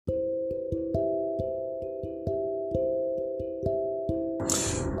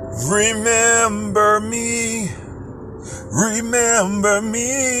Remember me, remember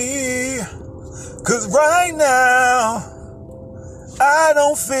me, 'cause right now I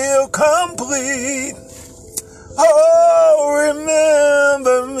don't feel complete. Oh,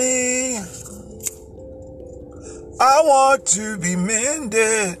 remember me. I want to be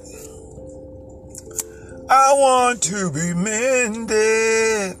mended. I want to be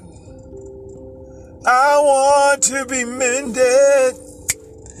mended. I want to be mended.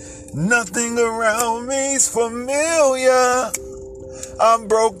 Nothing around me's familiar. I'm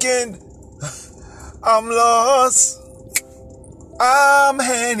broken. I'm lost. I'm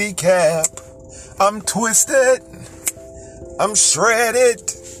handicapped. I'm twisted. I'm shredded.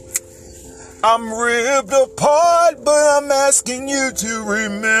 I'm ripped apart, but I'm asking you to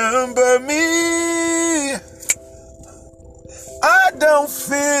remember me. I don't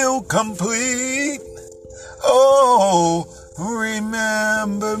feel complete. Oh,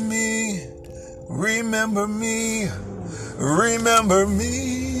 remember me. Remember me. Remember me.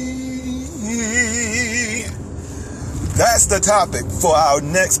 That's the topic for our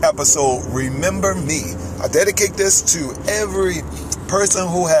next episode. Remember me. I dedicate this to every person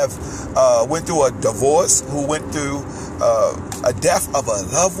who have went through a divorce, who went through a death of a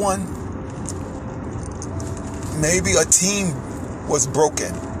loved one. Maybe a team was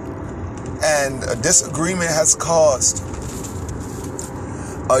broken and a disagreement has caused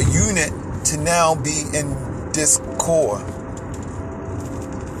a unit to now be in discord.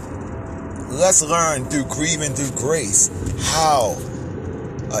 Let's learn through grieving, through grace, how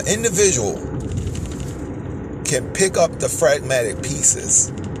an individual can pick up the fragmented pieces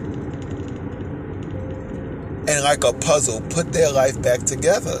and, like a puzzle, put their life back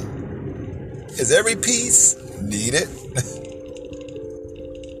together. Is every piece needed?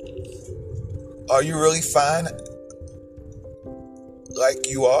 Are you really fine like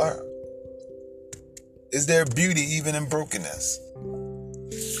you are? Is there beauty even in brokenness?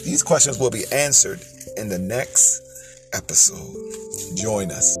 These questions will be answered in the next episode.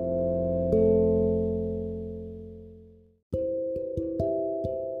 Join us.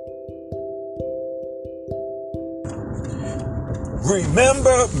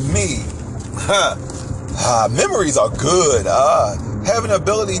 Remember me. Memories are good. Having the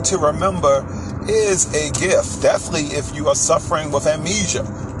ability to remember is a gift. Definitely if you are suffering with amnesia,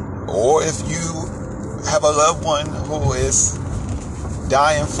 or if you have a loved one who is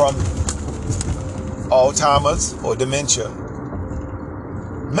dying from Alzheimer's or dementia.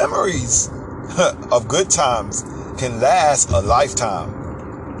 Memories of good times can last a lifetime.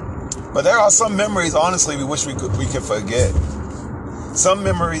 But there are some memories, honestly, we wish we can forget. Some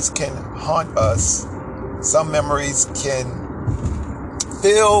memories can haunt us. Some memories can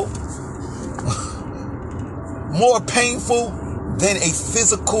feel more painful than a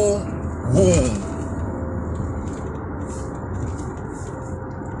physical wound.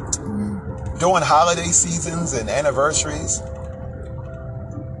 During holiday seasons and anniversaries,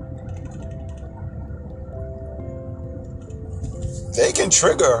 they can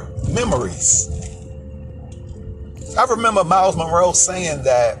trigger memories. I remember Miles Monroe saying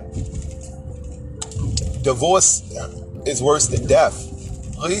that divorce is worse than death.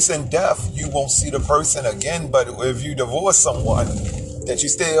 At least in death, you won't see the person again, but if you divorce someone that you're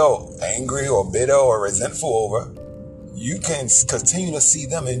still angry or bitter or resentful over, you can continue to see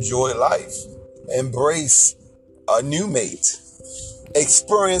them enjoy life, embrace a new mate,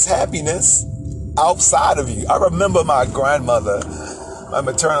 experience happiness outside of you. I remember my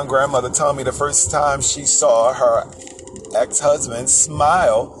maternal grandmother telling me the first time she saw her ex-husband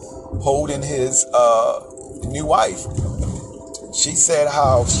smile holding his new wife. She said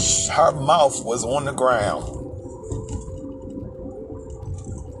how her mouth was on the ground.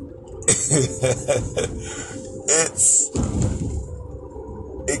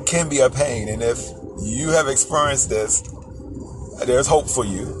 It can be a pain, and if you have experienced this, there's hope for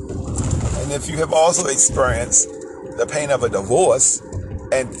you. And if you have also experienced the pain of a divorce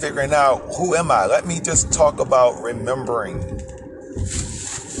and figuring out, who am I? Let me just talk about remembering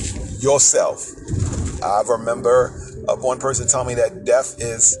yourself. I remember one person telling me that death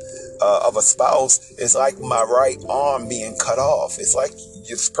is of a spouse is like my right arm being cut off. It's like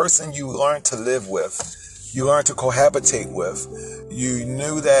this person you learned to live with, you learned to cohabitate with. You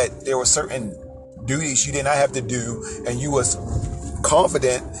knew that there were certain duties you did not have to do, and you was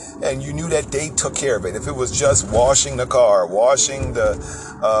confident, and you knew that they took care of it. If it was just washing the car, washing the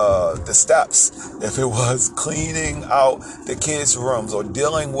steps, if it was cleaning out the kids' rooms or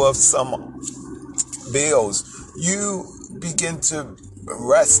dealing with some bills, you begin to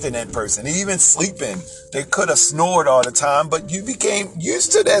resting in person, even sleeping. They could have snored all the time, but you became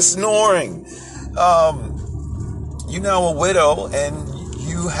used to that snoring. You're now a widow, and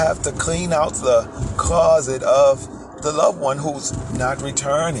you have to clean out the closet of the loved one who's not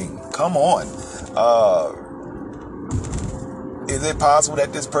returning. Come on. Is it possible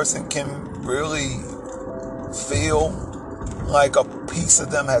that this person can really feel like a piece of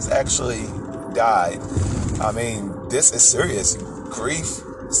them has actually died? I mean, this is serious. Grief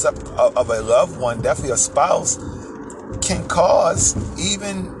of a loved one, definitely a spouse, can cause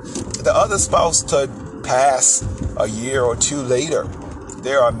even the other spouse to pass a year or two later.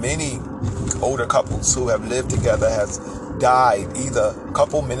 There are many older couples who have lived together, has died either a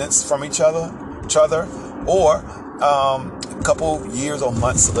couple minutes from each other, or a couple years or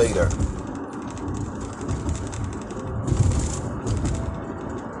months later.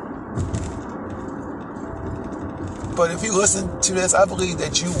 But if you listen to this, I believe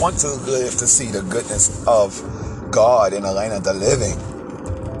that you want to live to see the goodness of God in the land of the living.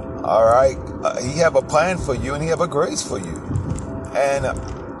 All right? He have a plan for you, and he have a grace for you. And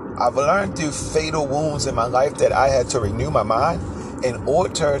I've learned through fatal wounds in my life that I had to renew my mind in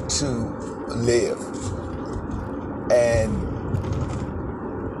order to live. And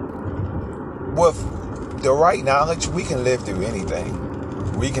with the right knowledge, we can live through anything.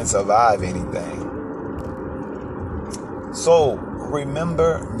 We can survive anything. So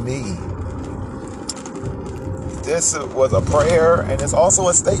remember me. This was a prayer, and it's also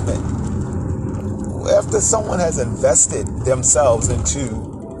a statement. After someone has invested themselves into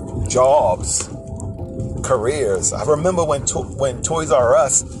jobs, careers. I remember when Toys R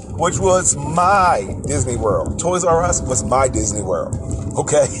Us, which was my Disney World. Toys R Us was my Disney World.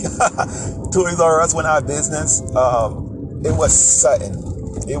 Okay? Toys R Us went out of business. It was sudden.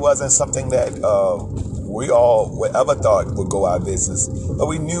 It wasn't something that we all would ever thought would go out of business. But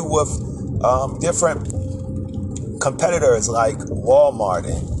we knew with different competitors like Walmart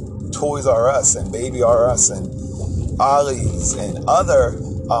and Toys R Us and Baby R Us and Ollie's and other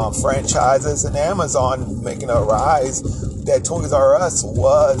franchises and Amazon making a rise, that Toys R Us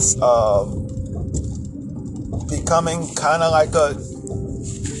was becoming kind of like a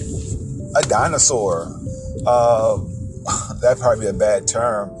dinosaur. That'd probably be a bad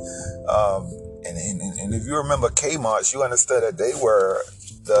term. And if you remember Kmart, you understood that they were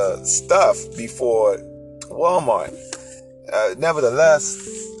the stuff before Walmart. Nevertheless,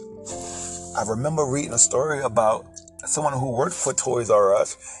 I remember reading a story about someone who worked for Toys R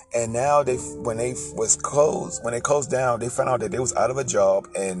Us, and now when they closed down, they found out that they was out of a job,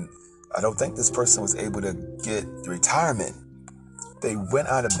 and I don't think this person was able to get retirement. They went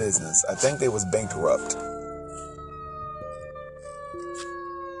out of business. I think they was bankrupt.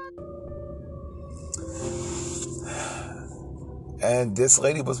 And this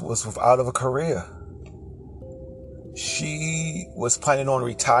lady was out of a career. She was planning on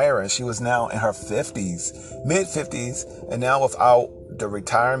retiring. She was now in her 50s, mid-50s, and now without the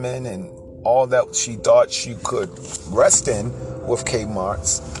retirement and all that she thought she could rest in with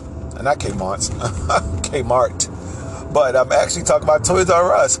Kmart. But I'm actually talking about Toys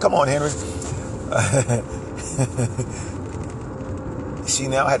R Us. Come on, Henry. She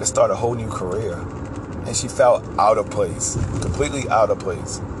now had to start a whole new career. And she felt out of place, completely out of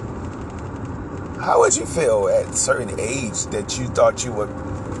place. How would you feel at a certain age that you thought you would,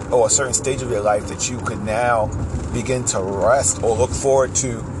 or a certain stage of your life that you could now begin to rest or look forward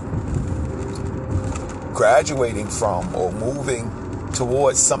to graduating from or moving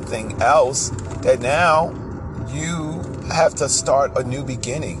towards something else, that now you have to start a new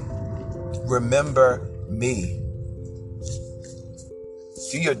beginning? Remember me.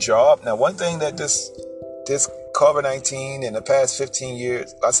 Do your job. Now, one thing that this COVID-19 in the past 15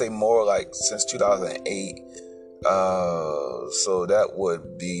 years, I say more like since 2008. So that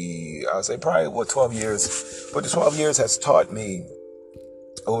would be, I would say probably 12 years. But the 12 years has taught me,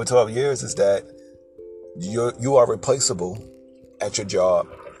 over 12 years, is that you are replaceable at your job.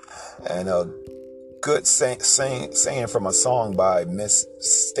 And a good saying from a song by Miss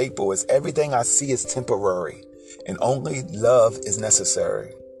Staple is, everything I see is temporary and only love is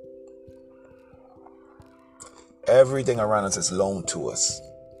necessary. Everything around us is loaned to us.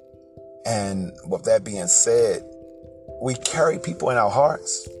 And with that being said, we carry people in our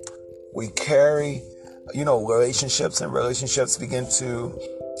hearts. We carry, relationships, and relationships begin to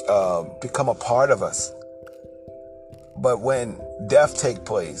become a part of us. But when death takes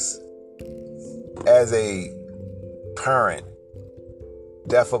place, as a parent,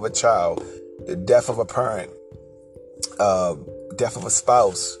 death of a child, the death of a parent, death of a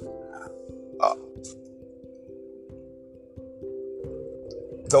spouse,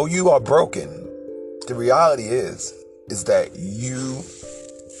 though you are broken, the reality is that you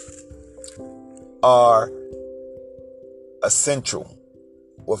are essential.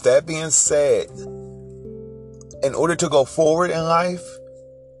 With that being said, in order to go forward in life,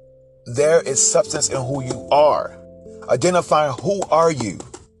 there is substance in who you are. Identifying who are you.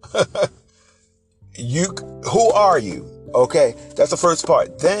 Who are you? Okay, that's the first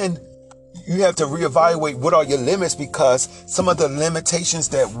part. Then you have to reevaluate what are your limits, because some of the limitations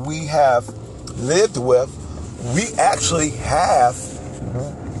that we have lived with, we actually have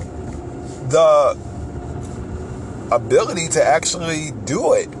the ability to actually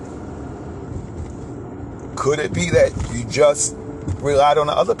do it. Could it be that you just relied on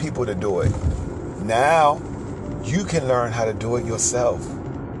other people to do it? Now you can learn how to do it yourself.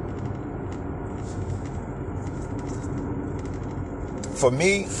 For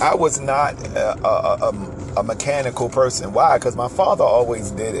me, I was not a mechanical person. Why? Because my father always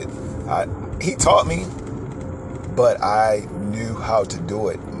did it. He taught me, but I knew how to do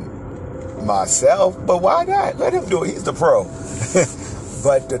it myself. But why not? Let him do it. He's the pro.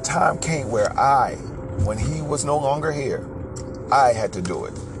 But the time came where when he was no longer here, I had to do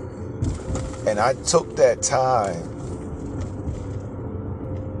it. And I took that time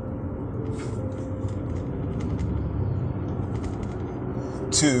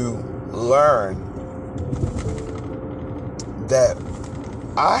to learn that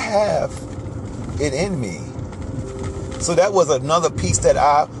I have it in me. So that was another piece that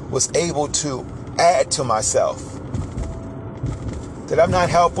I was able to add to myself. That I'm not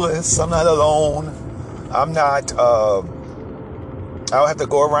helpless, I'm not alone, I'm not, I don't have to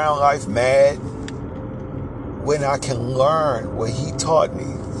go around life mad, when I can learn what he taught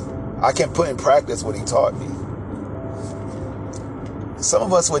me. I can put in practice what he taught me. Some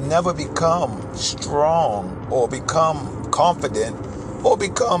of us would never become strong or become confident or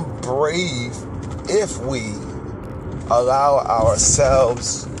become brave if we allow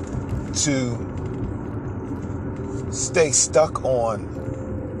ourselves to stay stuck on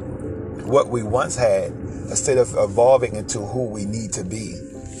what we once had instead of evolving into who we need to be.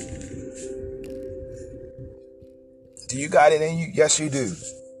 Do you got it in you? Yes, you do.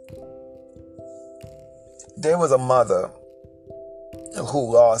 There was a mother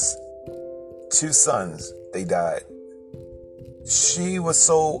who lost 2 sons. They died. She was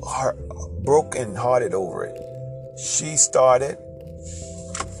so broken hearted over it. She started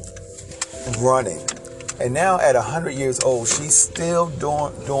running. And now at 100 years old, she's still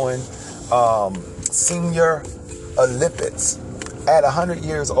doing senior Olympics at 100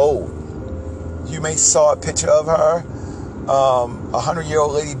 years old. You may saw a picture of her,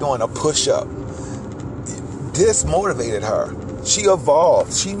 100-year-old lady doing a push-up. This motivated her. She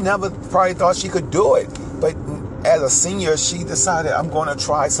evolved. She never probably thought she could do it. But as a senior, she decided, I'm going to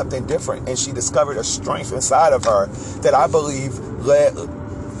try something different. And she discovered a strength inside of her that I believe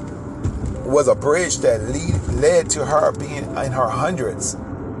was a bridge that led to her being in her hundreds.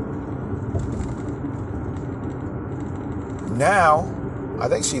 Now, I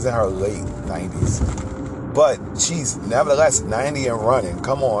think she's in her late 90s. But she's nevertheless 90 and running.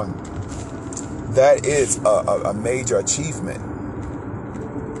 Come on. That is a major achievement.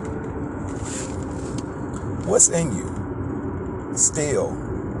 What's in you? Still.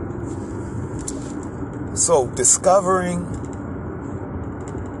 So discovering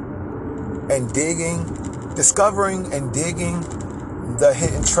and digging the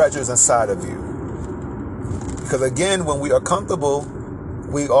hidden treasures inside of you. Because again, when we are comfortable,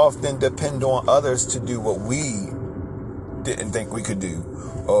 we often depend on others to do what we didn't think we could do,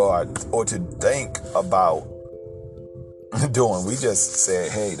 or to think about doing. We just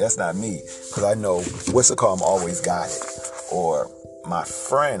said, hey, that's not me, because I know Wissacom always got it, or my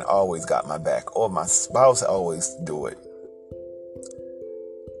friend always got my back, or my spouse always do it.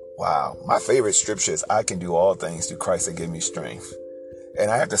 Wow. My favorite scripture is, I can do all things through Christ that give me strength.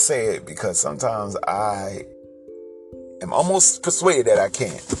 And I have to say it because sometimes I am almost persuaded that I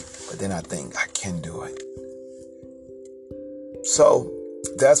can't, but then I think I can do it. So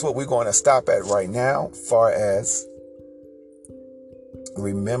that's what we're going to stop at right now, far as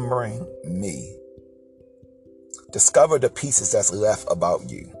remembering me. Discover the pieces that's left about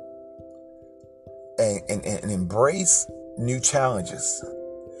you, and embrace new challenges.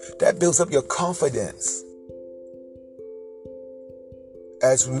 That builds up your confidence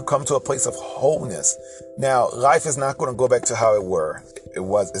as you come to a place of wholeness. Now, life is not going to go back to how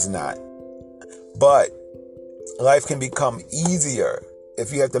it's not. But life can become easier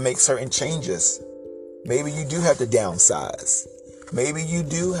if you have to make certain changes. Maybe you do have to downsize. Maybe you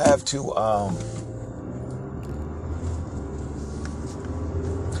do have to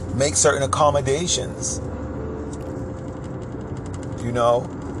make certain accommodations.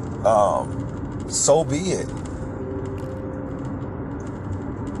 So be it.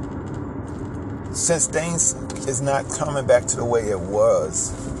 Since things is not coming back to the way it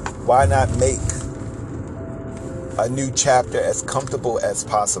was, why not make a new chapter as comfortable as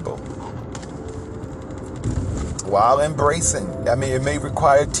possible? While embracing, it may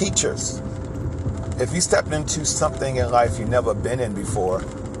require teachers. If you stepped into something in life you've never been in before,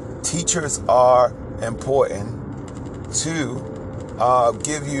 teachers are important to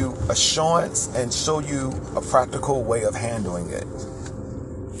give you assurance and show you a practical way of handling it.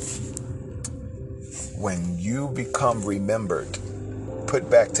 When you become remembered, put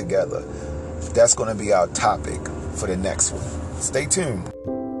back together, that's going to be our topic for the next one. Stay tuned.